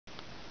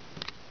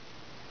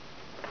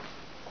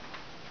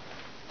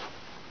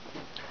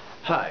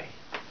Hi,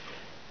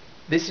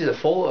 this is a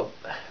follow-up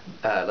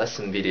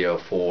lesson video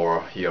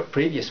for your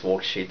previous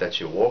worksheet that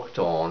you worked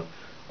on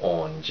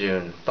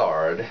June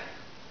 3rd.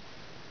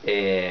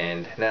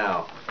 And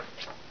now,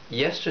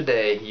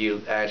 yesterday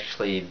you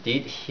actually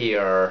did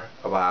hear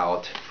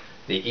about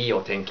the ii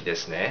o tenki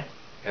desu ne,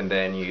 and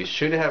then you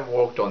should have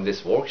worked on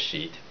this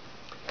worksheet.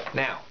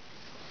 Now,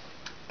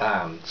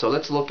 so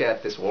let's look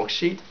at this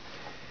worksheet.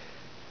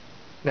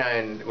 Now,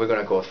 and we're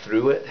going to go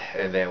through it,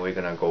 and then we're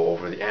going to go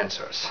over the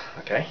answers.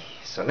 Okay?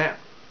 So now,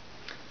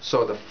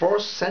 so the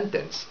first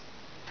sentence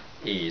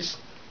is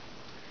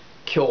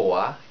今日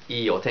は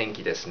いいお天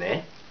気です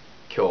ね.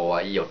 今日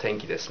はいいお天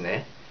気です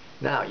ね.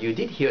 Now, you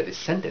did hear this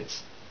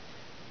sentence.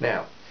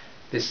 Now,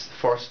 this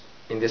first,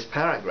 in this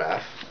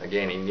paragraph,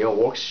 again in your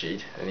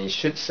worksheet, and it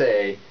should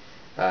say,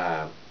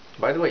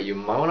 by the way, you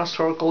might want to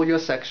circle your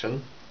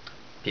section,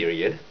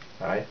 period.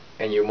 Right?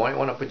 And you might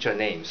want to put your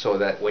name so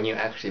that when you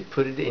actually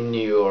put it in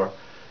your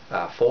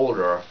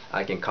folder,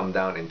 I can come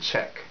down and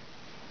check.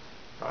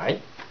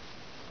 Alright?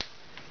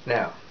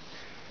 Now,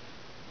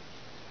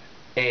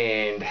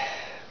 and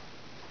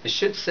it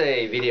should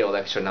say video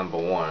lecture number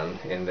 1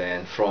 and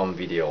then from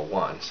video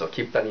 1. So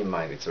keep that in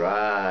mind. It's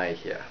right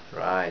here.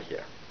 Right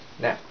here.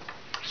 Now,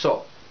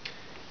 so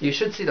you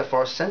should see the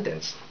first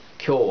sentence.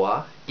 今日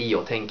はいい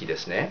お天気で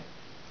すね.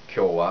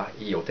 今日は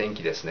いいお天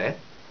気ですね.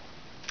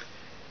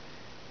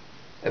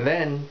 And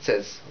then it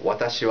says,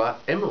 私は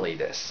Emily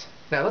です.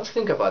 Now let's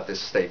think about this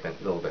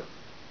statement a little bit.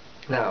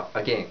 Now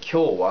again,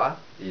 今日は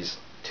is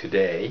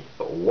today,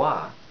 but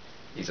は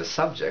is a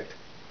subject,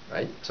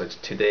 right? So it's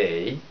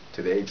today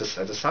just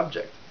as a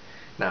subject.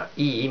 Now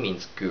いい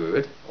means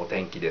good, お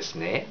天気です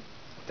ね.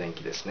 お天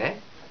気ですね.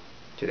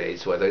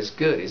 Today's weather is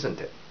good, isn't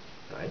it?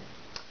 Right?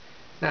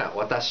 Now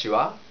私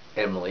は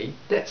Emily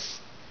で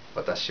す.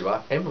 私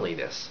は Emily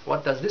です.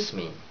 What does this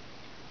mean?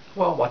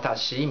 Well,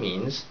 私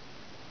means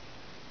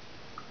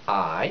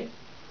I,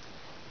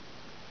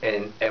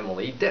 and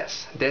Emily で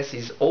す. Des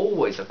is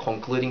always a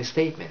concluding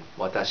statement.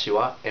 私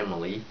は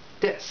Emily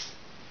です.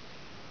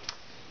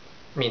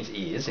 Means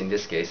is, in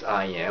this case,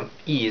 I am,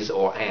 is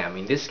or am.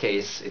 In this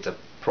case, it's a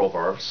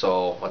proverb,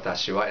 so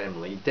私は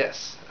Emily で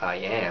す.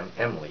 I am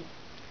Emily.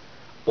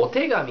 お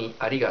手紙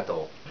ありが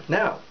とう.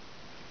 Now,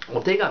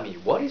 お手紙,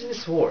 what is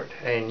this word?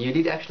 And you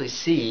did actually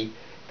see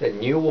the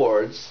new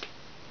words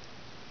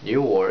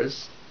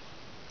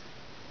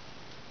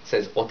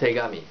says お手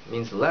紙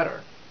means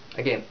letter.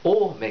 Again,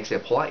 o makes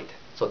it polite.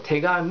 So 手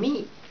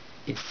紙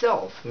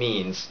itself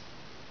means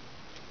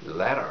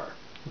letter.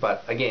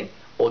 But again,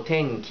 お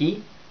天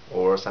気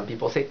or some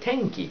people say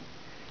天気.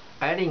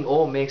 Adding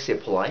o makes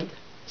it polite.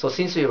 So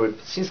since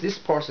this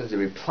person is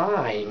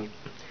replying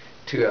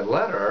to a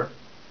letter,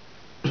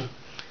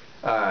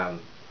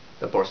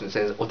 the person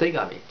says お手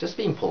紙, just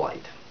being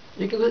polite.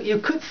 You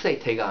could say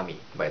手紙,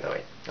 by the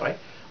way. All right?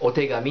 お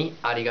手紙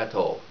ありが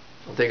と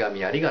う. お手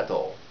紙ありが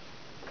とう.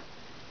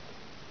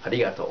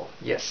 Arigato.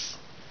 Yes.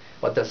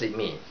 What does it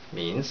mean?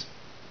 Means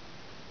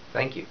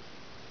thank you.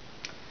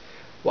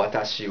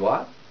 私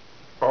は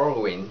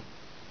Irwin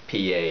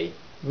PA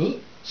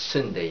に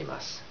住んでい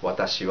ます.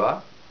 私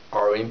は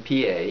Irwin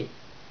PA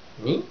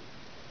に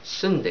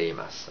住んでい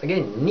ます.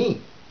 Again, に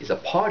is a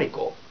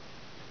particle.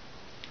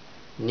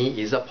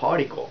 に is a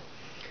particle.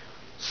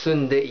 住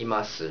んでい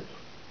ます.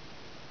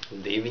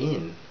 Live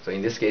in. So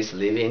in this case,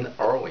 live in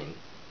Irwin.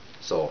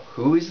 So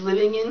who is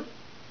living in?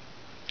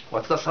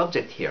 What's the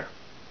subject here?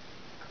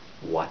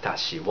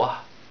 私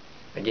は.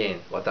 Again,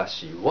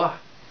 私は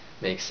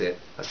makes it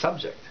a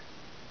subject.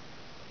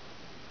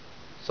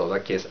 So in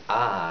that case,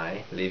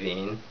 I live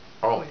in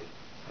Irwin.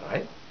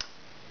 Alright?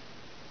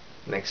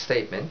 Next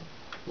statement.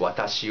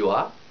 私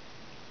は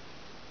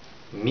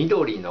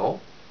緑の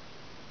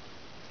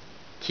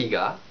木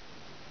が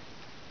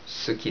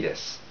好きで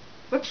す.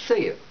 Let's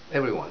say it,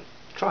 everyone.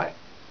 Try it.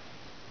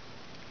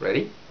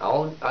 Ready?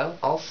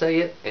 I'll say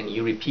it and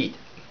you repeat.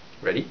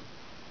 Ready?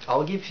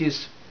 I'll give you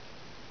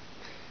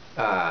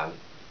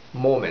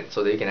moment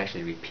so that you can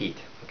actually repeat,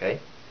 okay,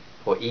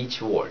 for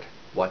each word.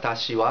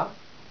 私は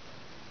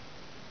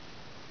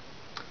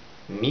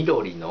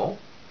緑の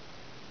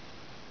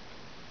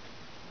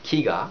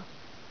木が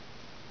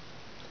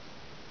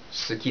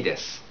好きで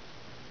す.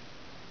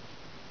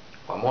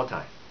 One more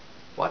time.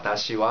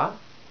 私は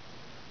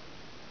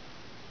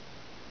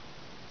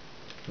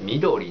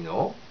緑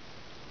の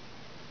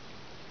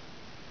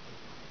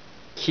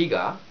木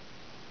が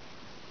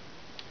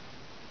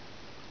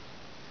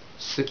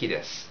好き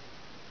です.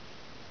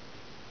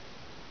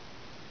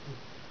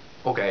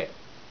 Okay.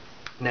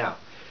 Now,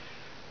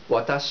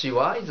 私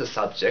は is a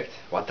subject.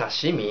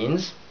 私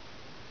means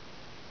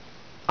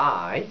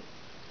I.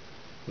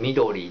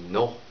 緑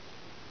の.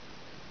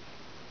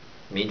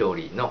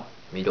 緑の.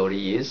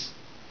 緑 is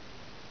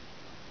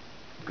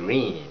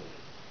green.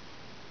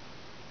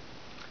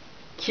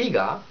 木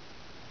が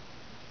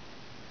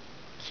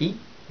木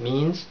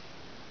means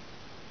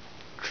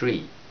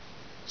tree.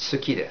 好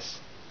きで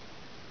す.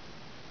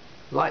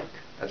 Like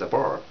as a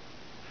verb.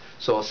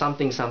 So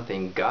something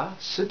something ga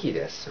suki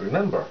desu.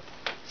 Remember,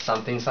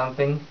 something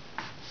something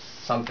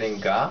something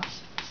ga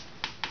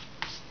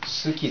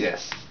suki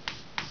desu.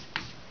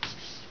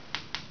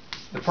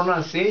 The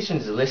pronunciation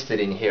is listed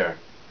in here.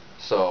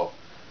 So,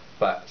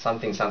 but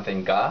something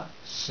something ga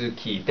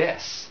suki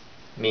desu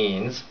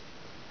means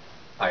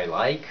I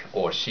like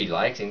or she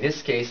likes. In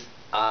this case,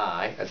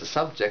 I as a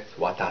subject,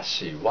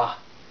 watashi wa.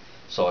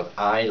 So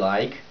I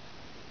like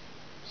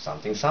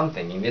something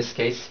something. In this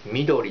case,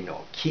 midori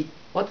no ki.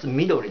 What's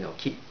midori no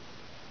ki?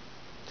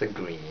 It's a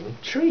green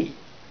tree.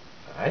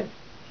 Alright?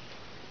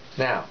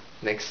 Now,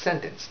 next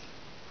sentence.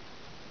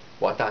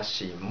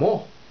 Watashi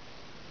mo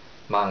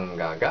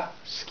manga ga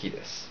suki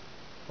desu.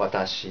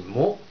 Watashi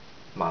mo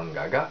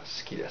manga ga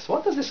suki desu.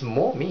 What does this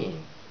mo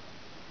mean?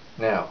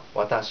 Now,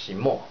 watashi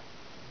mo.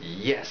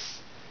 Yes.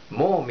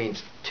 Mo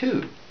means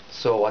too.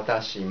 So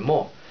watashi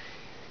mo.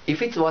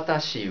 If it's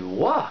watashi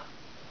wa,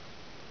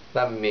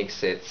 that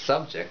makes it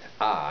subject,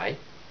 I.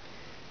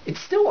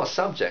 It's still a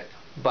subject,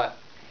 but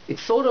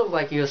it's sort of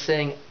like you're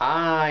saying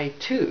I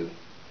too.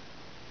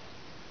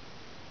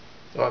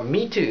 Or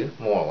me too,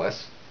 more or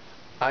less.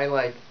 I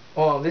like,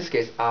 or in this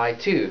case, I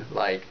too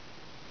like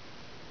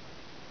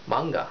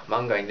manga.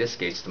 Manga in this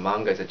case, the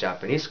manga is a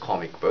Japanese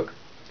comic book.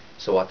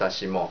 So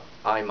watashi mo,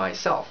 I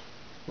myself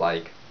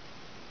like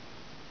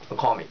a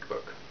comic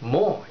book.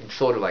 Mo, it's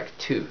sort of like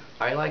too.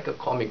 I like a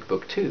comic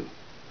book too.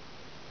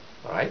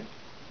 Alright?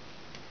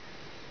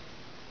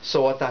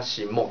 So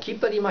watashi mo,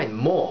 keep that in mind,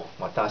 mo,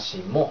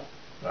 watashi mo,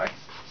 right?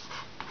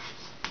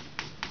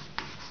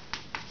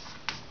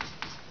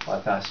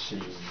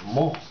 Watashi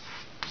mo.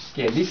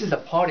 Okay, this is a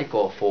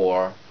particle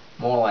for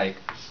more like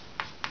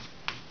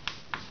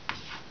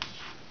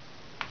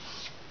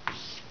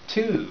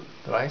too,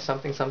 right?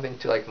 Something something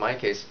to, like my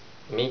case,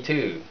 me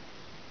too,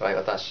 right?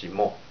 Watashi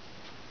mo,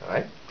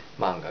 alright?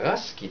 Manga ga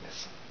suki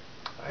desu.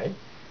 Right?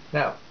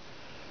 Now,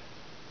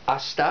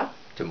 ashita,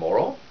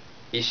 tomorrow,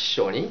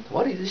 issho ni,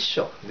 what is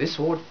issho? This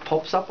word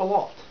pops up a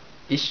lot.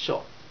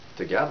 Issho,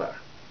 together.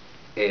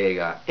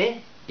 Eiga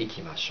e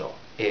ikimashou.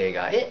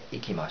 Eiga e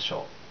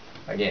ikimashou.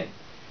 Again,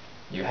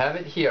 you have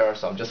it here,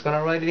 so I'm just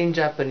gonna write it in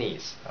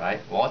Japanese.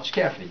 Alright? Watch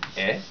carefully.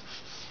 E,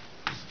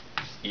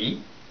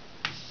 I,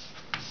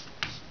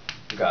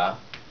 ga,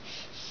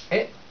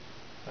 e.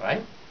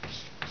 Alright?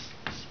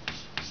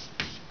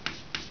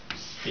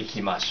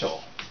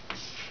 Ikimashou.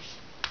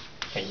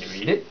 Can you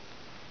read it?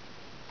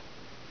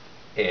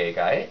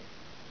 Eiga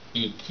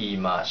e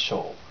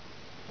ikimashou.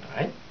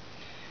 Alright?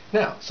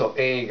 Now, so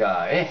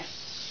eiga e.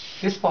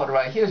 This part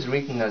right here is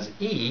written as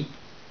E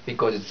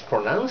because it's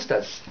pronounced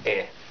as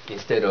E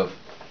instead of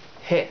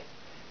he.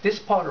 This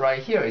part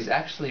right here is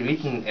actually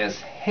written as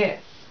he.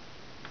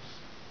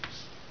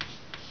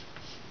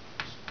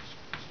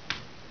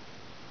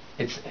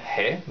 It's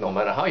he, no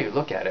matter how you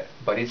look at it,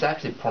 but it's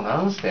actually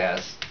pronounced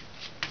as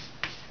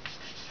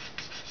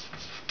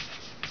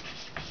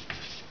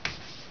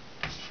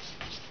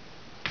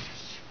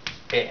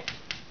E.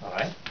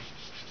 Alright?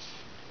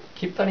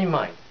 Keep that in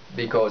mind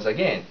because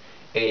again,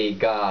 a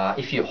ga,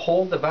 if you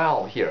hold the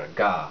vowel here,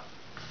 ga,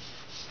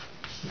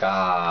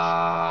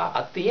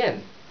 at the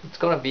end, it's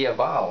going to be a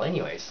vowel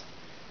anyways.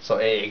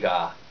 So e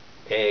ga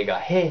he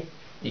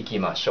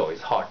ikimashou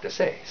is hard to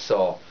say.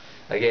 So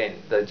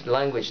again, the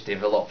language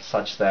developed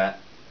such that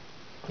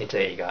it's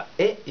e ga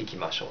e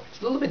ikimashou.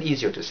 It's a little bit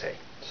easier to say.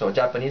 So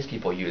Japanese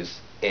people use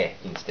e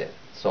instead.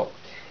 So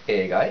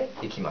e ga e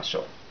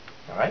ikimashou.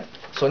 Alright?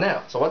 So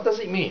now, so what does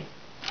it mean?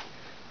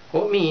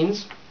 Well, it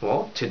means,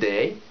 well,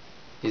 today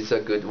is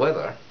a good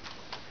weather,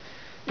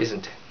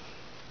 isn't it?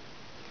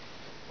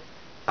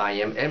 I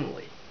am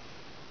Emily.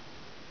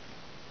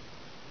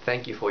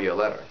 Thank you for your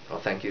letter, or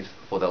thank you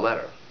for the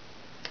letter.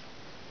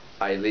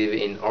 I live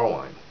in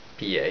Irvine,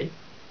 PA.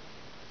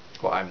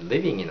 Well, I'm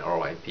living in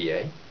Irvine,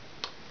 PA.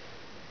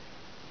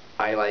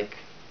 I like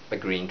a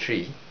green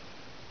tree.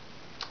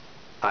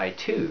 I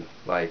too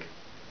like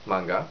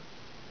manga,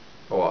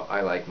 or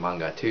I like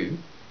manga too.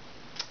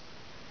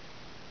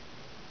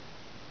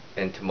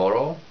 And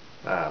tomorrow,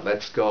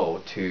 let's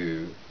go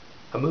to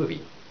a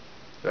movie.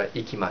 Right?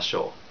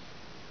 Ikimashou.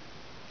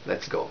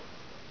 Let's go.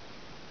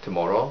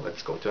 Tomorrow,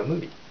 let's go to a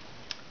movie.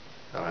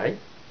 Alright?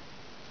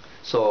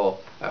 So,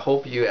 I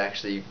hope you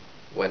actually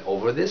went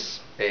over this,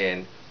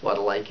 and what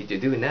I'd like you to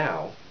do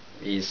now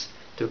is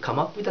to come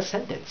up with a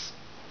sentence.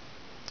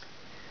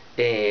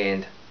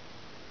 And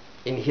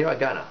in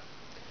hiragana.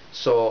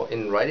 So,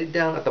 write it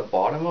down at the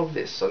bottom of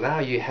this. So now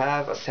you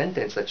have a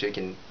sentence that you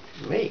can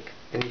make.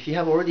 And if you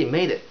have already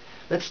made it,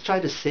 let's try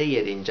to say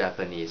it in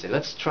Japanese, and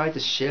let's try to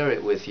share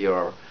it with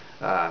your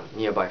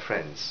nearby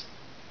friends.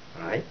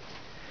 Alright?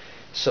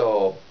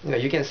 So,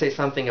 you can say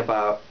something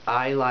about,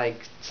 I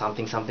like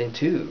something something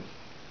too.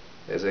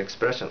 There's an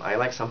expression, I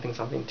like something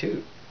something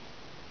too.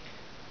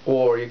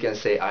 Or you can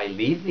say, I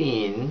live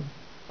in,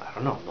 I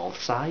don't know, north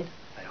side?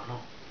 I don't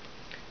know.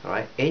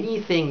 Alright?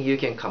 Anything you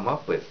can come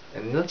up with.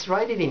 And let's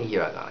write it in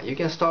hiragana. You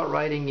can start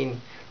writing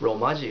in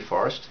Romaji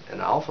first,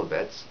 and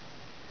alphabets,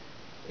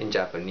 in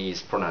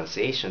Japanese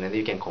pronunciation, and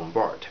you can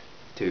convert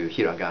to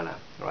hiragana.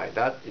 Right?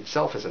 That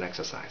itself is an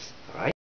exercise.